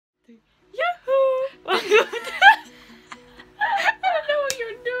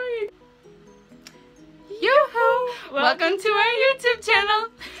to our YouTube channel.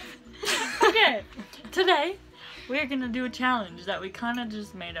 Okay, today we're gonna do a challenge that we kind of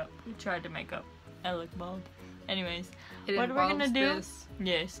just made up. We tried to make up. I look bald. Anyways, what we're gonna do? This.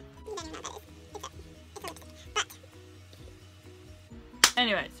 Yes.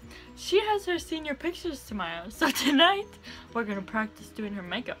 Anyways, she has her senior pictures tomorrow, so tonight we're gonna practice doing her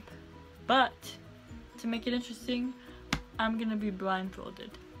makeup. But to make it interesting, I'm gonna be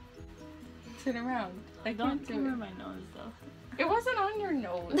blindfolded. Sit around. I Don't can't do cover it. my nose though. It wasn't on your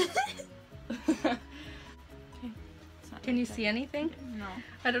nose. Okay. Can you see anything? No.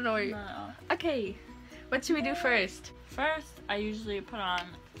 I don't know where you... No. Okay. What should we do first? First, I usually put on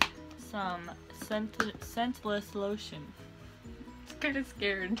some scentless lotion. I'm kind of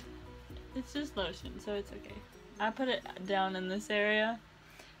scared. It's just lotion, so it's okay. I put it down in this area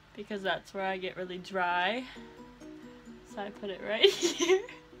because that's where I get really dry. So I put it right here.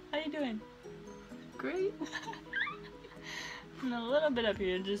 How you doing? Great. And a little bit up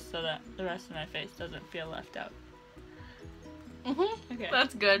here just so that the rest of my face doesn't feel left out. Okay.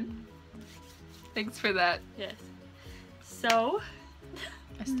 That's good. Thanks for that. Yes. So,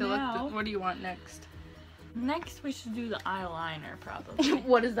 I still now, look. What do you want next? next we should do the eyeliner probably.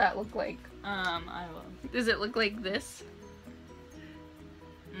 What does that look like? I will. Does it look like this?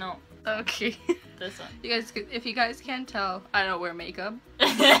 No, Okay. this one. You guys, if you guys can't tell, I don't wear makeup.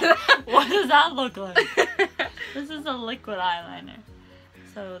 What does that look like? This is a liquid eyeliner.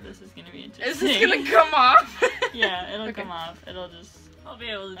 So this is gonna be interesting. Is this gonna come off? Yeah, it'll Okay. come off. It'll just... I'll be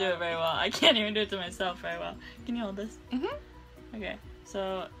able to do it very well. I can't even do it to myself very well. Can you hold this? Mhm. Okay,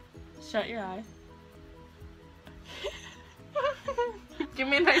 so shut your eye. Give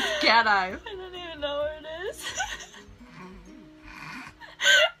me a nice cat eye. I don't even know where it is.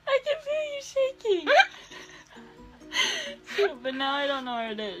 I can feel you shaking. Shoot, but now I don't know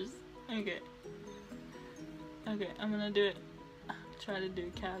where it is. Okay. Okay, I'm gonna do it. Try to do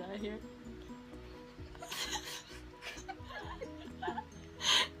cat eye here.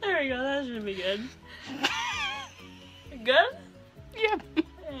 There we go, that should be good. Good? Yep.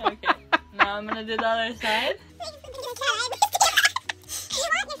 Yeah, okay. Now I'm gonna do the other side.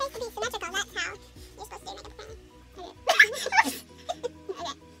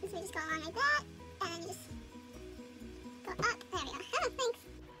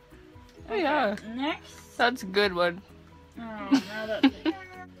 Oh yeah. Next. That's a good one. Oh, now that's it.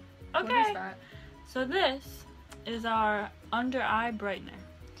 What is Okay. that? So this is our under eye brightener.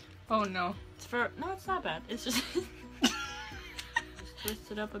 Oh no. It's for no, it's not bad. It's just just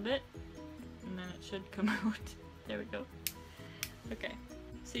twist it up a bit, and then it should come out. There we go. Okay.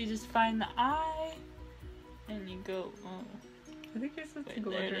 So you just find the eye, and you go. Oh, I think you're supposed to wait,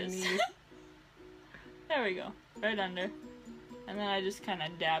 go there it is. underneath. There we go. Right under, and then I just kind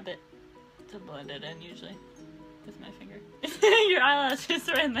of dab it to blend it in usually with my finger. Your eyelash is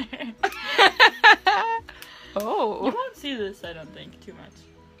right in there. Oh. You won't see this, I don't think, too much.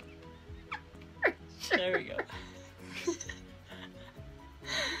 There we go.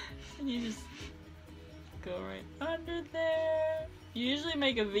 And you just go right under there. You usually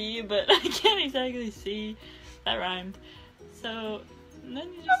make a V, but I can't exactly see. That rhymed. So, and then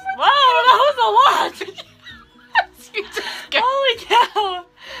you just... Wow, that was a lot! You just got... Holy cow!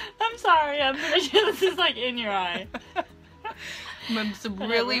 I'm sorry, I'm pretty sure this is like in your eye. Some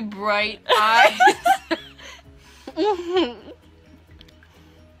really bright eyes.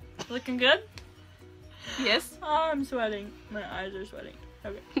 Looking good? Yes. Oh, I'm sweating. My eyes are sweating.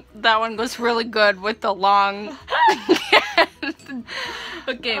 Okay. That one goes really good with the long.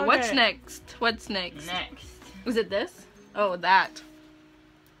 Okay, what's Okay. next? What's next? Next. Is it this? Oh, that.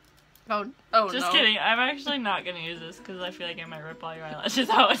 Oh, oh Just no. kidding. I'm actually not gonna use this because I feel like I might rip all your eyelashes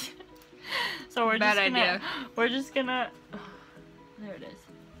out. So we're Bad just gonna. idea. We're just gonna. There it is.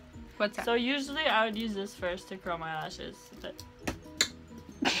 What's that? So usually I would use this first to curl my lashes, but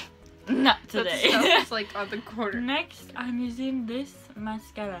not today. It's like on the corner. Next, I'm using this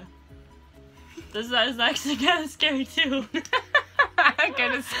mascara. This is actually kind of scary too. I'm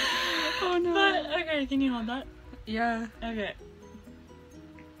gonna. Oh no. But okay, can you hold that? Yeah. Okay.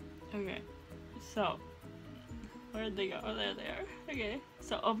 Okay. So, where'd they go? Oh, there they are. Okay.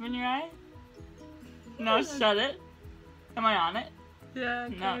 So open your eye. No, shut it. Am I on it? Yeah.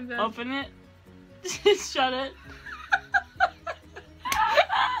 No. Kinda. Open it. Shut it.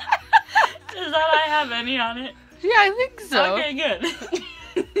 Is that I have any on it? Yeah, I think so. Okay, good.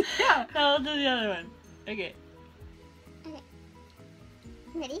 Yeah. Now we'll do the other one. Okay. Okay.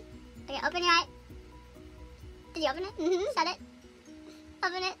 Ready? Okay, open your eye. Did you open it? Shut it.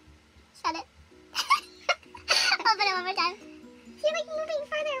 Open it. Shut it. Open it one more time. You're like moving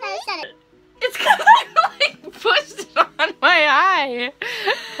further away. Shut it. It's kind of like pushed on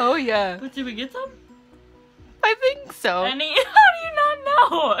Yeah. But did we get some? I think so. Any? How do you not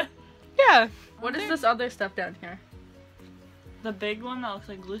know? Yeah. What is this other stuff down here? The big one that looks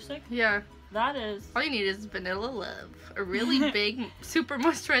like glue stick? Yeah. That is. All you need is Vanilla Love. A really big, super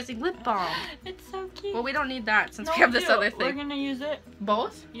moisturizing lip balm. It's so cute. Well, we don't need that since No, we have this do. other thing. We're gonna use it.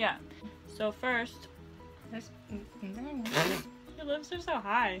 Both? Yeah. So first. Your lips are so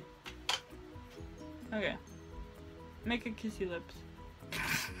high. Okay. Make a kissy lips.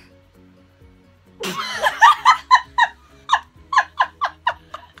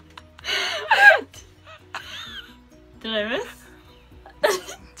 What? Did I miss?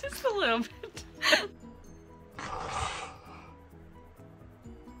 Just a little bit.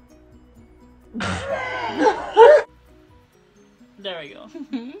 There we go.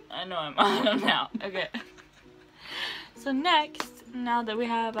 I know I'm on them now. Okay. So next, now that we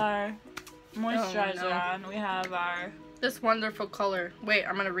have our moisturizer on, we have our... This wonderful color. Wait,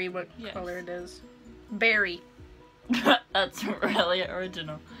 I'm gonna read what color it is. Berry. That's really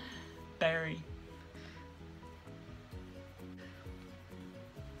original. Berry.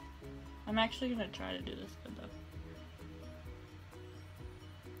 I'm actually gonna try to do this good though.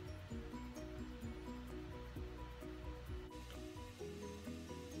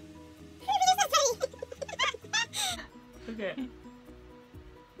 Okay.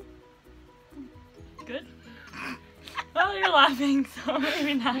 Good? Well, you're laughing, so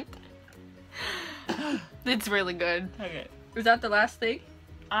maybe not. It's really good. Okay. Is that the last thing?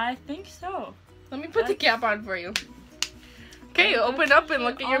 I think so. Let me put the cap on for you. Okay, open up and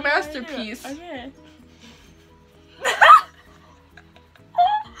look at your masterpiece. Okay. The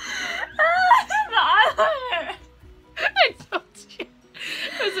eyeliner! I told you.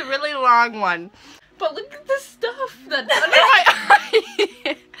 It was a really long one. But look at the stuff that's under my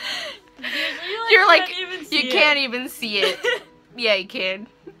eye. You're like, you can't even see it. Yeah, you can.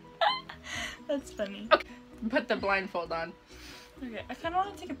 That's funny. Okay, put the blindfold on. Okay, I kind of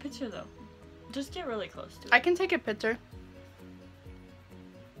want to take a picture though. Just get really close to it. I can take a picture.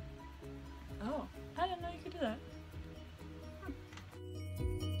 Oh, I didn't know you could do that.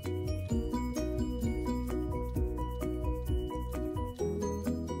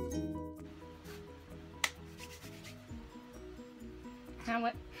 Now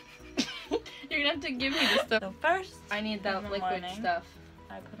what? You're gonna have to give me this stuff. So first, I need that in the liquid morning, stuff.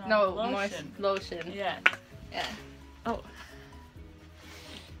 I put on No, lotion. moist lotion. Yeah. Yeah. Oh.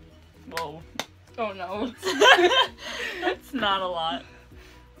 Whoa. Oh no. That's not a lot.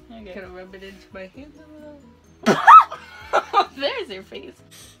 Okay. Gonna rub it into my hands a little. There's your face.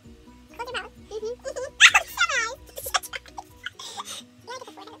 Close your mouth.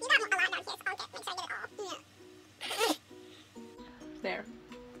 There.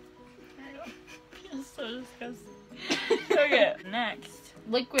 Feels so disgusting. Okay, next.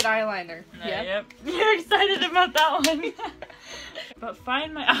 Liquid eyeliner. Yeah. Yep. You're excited about that one. But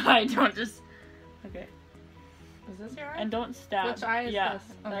find my eye, don't just... Okay. Is this your eye? And don't stab. Which eye is yeah, this?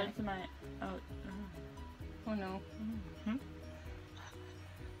 Okay. that's my... Oh. Oh no.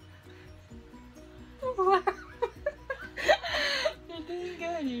 You're doing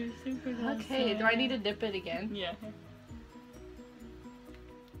good. You're super good. Okay, do I need to dip it again? Yeah.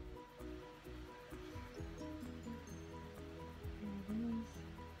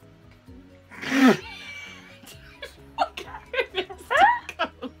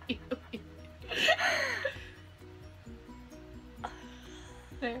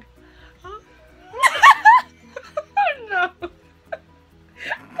 There. Oh no.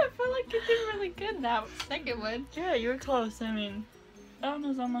 I feel like you did really good that second one. Yeah, you were close. I mean, that one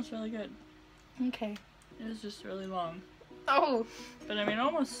was almost really good. Okay. It was just really long. Oh. But I mean,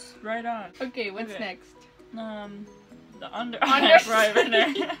 almost right on. Okay, what's Okay. next? The under eye right in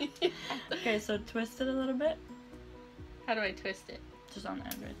there. Okay, so twist it a little bit. How do I twist it? Just on the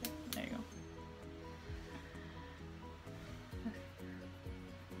end right there. There you go.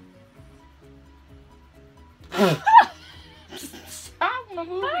 Stop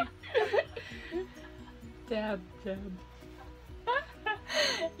moving. Dab, dab.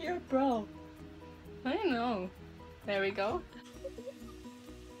 You're a pro. I know. There we go.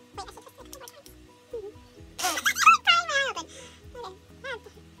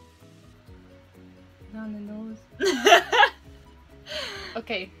 On the nose.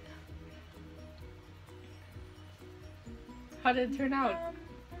 Okay. How did it turn out?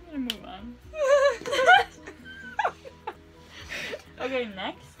 I'm gonna move on. Okay,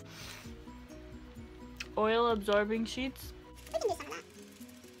 next. Oil absorbing sheets. We can do some of that.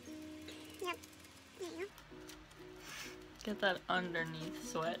 Yep. There you go. Get that underneath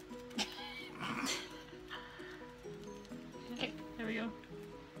sweat. Okay. There we go.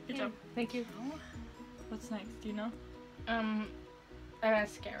 Good job. Thank you. What's next? Do you know? A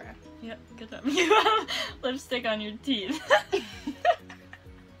mascara. Yep, good job. You have lipstick on your teeth.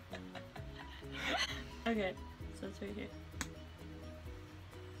 Okay, so it's right here.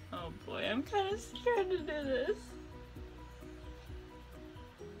 Oh boy, I'm kind of scared to do this.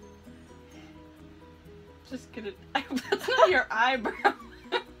 Just get it. That's not your eyebrow.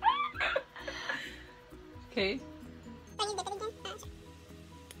 Okay.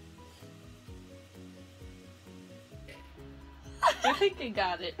 I think I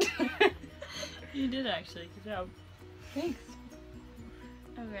got it. You did actually, good job. Thanks.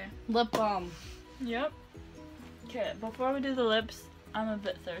 Okay. Lip balm. Yep. Okay, before we do the lips, I'm a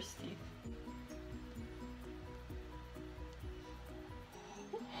bit thirsty.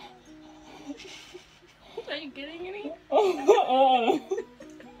 Are you getting any?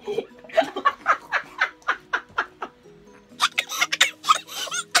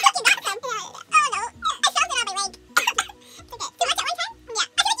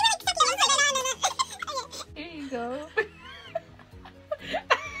 Here you go.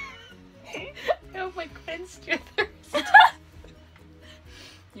 I hope I quenched your thirst.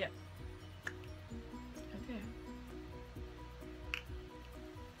 Yeah. Okay.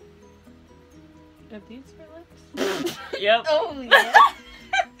 Are these for lips? Yep. Oh yeah.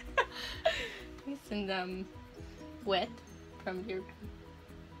 Nice and wet from your.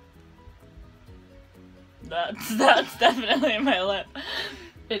 That's definitely my lip.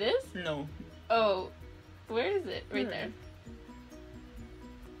 It is? No. Oh, where is it? Right Here. there.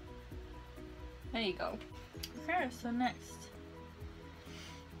 There you go. Okay, so next.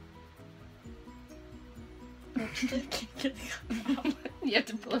 You have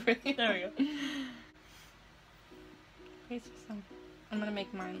to pull everything. There we go. Okay, so I'm gonna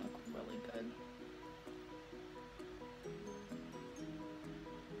make mine look really good.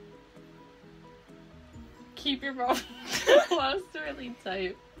 Keep your mouth closed really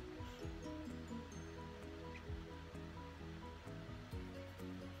tight.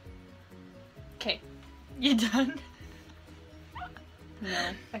 Okay. You done?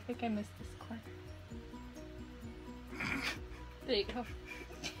 No, I think I missed this corner. There you go.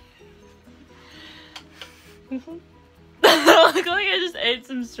 Look like I just ate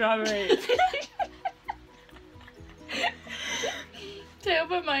some strawberries. Did I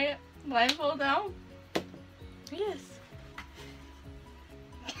put my blindfold down? Yes.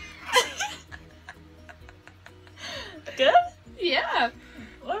 Good? Yeah.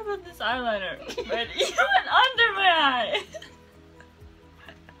 What about this eyeliner? But you went under my eye.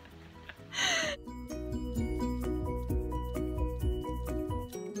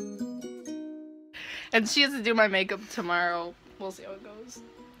 And she has to do my makeup tomorrow. We'll see how it goes.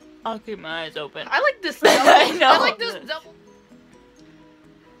 I'll keep my eyes open. I like this double. I know. I like this double.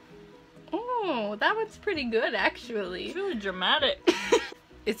 Oh, that one's pretty good actually. It's really dramatic.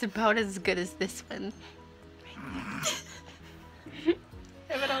 It's about as good as this one.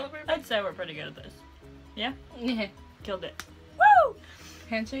 Have it all over. I'd say we're pretty good at this. Yeah? Yeah. Killed it. Woo!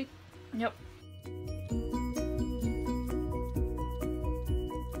 Handshake. Yep.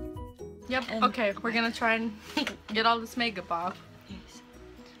 Yep. And- Okay, we're gonna try and get all this makeup off. Yes.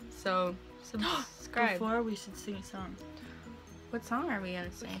 So subscribe. Before we should sing a song. What song are we gonna I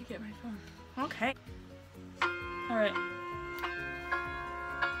sing? can get my phone. Okay. Alright.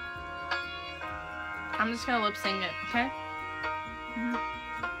 I'm just gonna lip sync it. Okay. Mhm.